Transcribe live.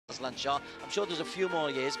Azlan Shah. I'm sure there's a few more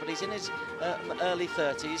years, but he's in his early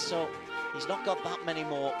 30s, so he's not got that many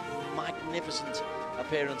more magnificent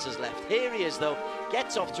appearances left. Here he is, though,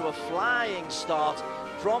 gets off to a flying start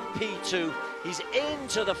from P2. He's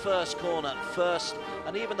into the first corner first,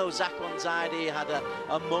 and even though Zakwan Zaidi had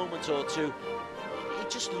a moment or two, he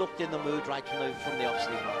just looked in the mood right from the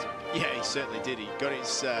off-sleeve, Martin. Yeah, he certainly did. He got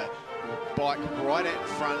his bike right out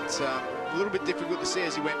front. A little bit difficult to see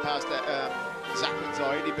as he went past that Zakwan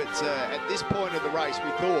Zaidi, but at this point of the race, we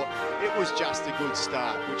thought it was just a good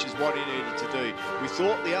start, which is what he needed to do. We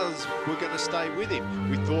thought the others were going to stay with him.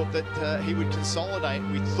 We thought that he would consolidate.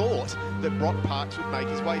 We thought that Brock Parks would make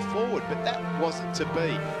his way forward, but that wasn't to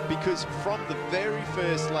be, because from the very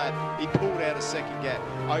first lap, he pulled out a second gap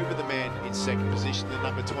over the man in second position, the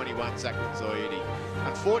number 21, Zakwan Zaidi.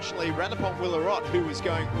 Unfortunately, Radapon Willarot, who was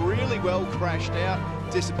going really well, crashed out.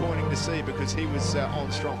 Disappointing to see because he was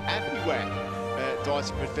on strong. Apiwak,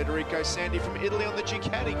 Dyson with Federico Sandi from Italy on the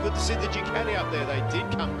Ducati. Good to see the Ducati up there. They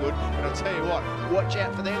did come good, but I'll tell you what, watch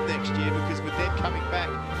out for them next year, because with them coming back,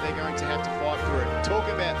 they're going to have to fight for it.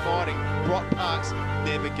 Talking about fighting, Brock Parks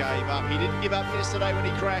never gave up. He didn't give up yesterday when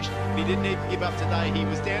he crashed. He didn't even give up today. He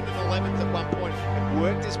was down in 11th at one point and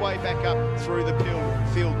worked his way back up through the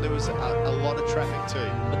field. There was a lot of traffic too.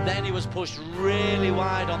 But then he was pushed really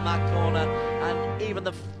wide on that corner, and even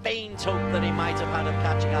the faint hope that he might have had of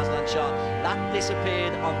catching Azlan Shah, that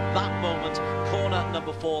disappeared on that moment. Corner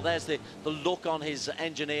number 4, there's the look on his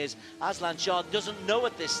engineers. Azlan Shah doesn't know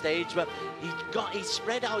at this stage, but he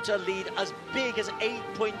spread out a lead as big as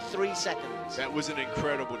 8.3 seconds. That was an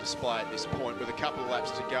incredible display at this point. With a couple of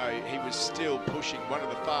laps to go, he was still pushing. One of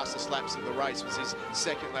the fastest laps of the race was his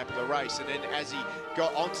second lap of the race, and then as he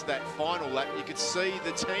got onto that final lap, you could see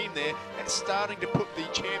the team there starting to put the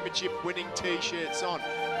championship winning t-shirts on.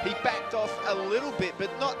 He backed off a little bit, but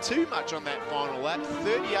not too much on that final lap.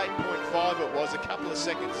 38.5 it was, a couple of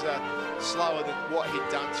seconds slower than what he'd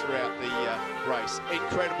done throughout the race.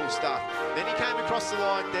 Incredible stuff. Then he came across the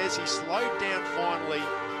line, Des. He slowed down finally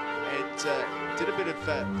and did a bit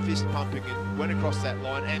of fist pumping and went across that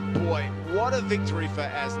line. And boy, what a victory for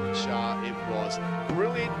Azlan Shah it was.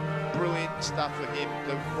 Brilliant stuff for him.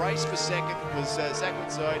 The race for second was Zakwan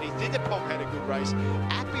Zaidi. Thidapong had a good race.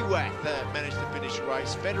 Apiwak managed to finish the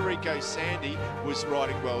race. Federico Sandi was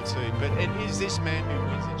riding well too. But it is this man who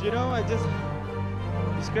wins it. You know,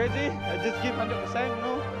 it's crazy. I just give 100%, you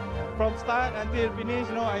know, from start until finish.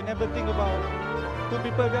 You know, I never think about 2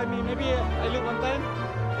 people behind me. Maybe I look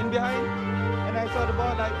 110 in behind, and I saw the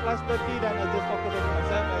ball like plus 30. Then I just focus on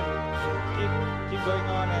myself and keep going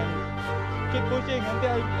on and keep pushing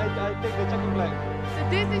until I take the checking flag. So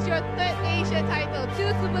this is your 3rd Asia title,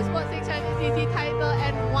 2 Super Sport 600cc title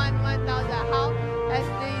and 1 1000. How has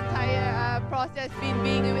the entire process been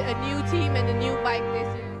being with a new team and a new bike this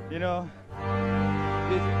year? You know,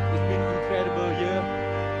 it's been an incredible year.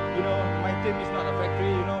 You know, my team is not a factory,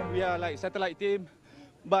 you know, we are like satellite team.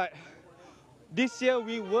 But this year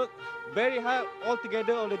we work very hard all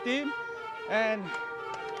together, all the team. And,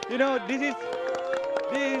 you know, this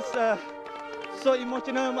is so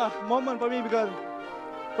emotional moment for me, because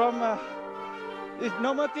from this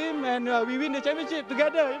normal team and we win the championship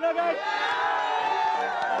together, you know guys?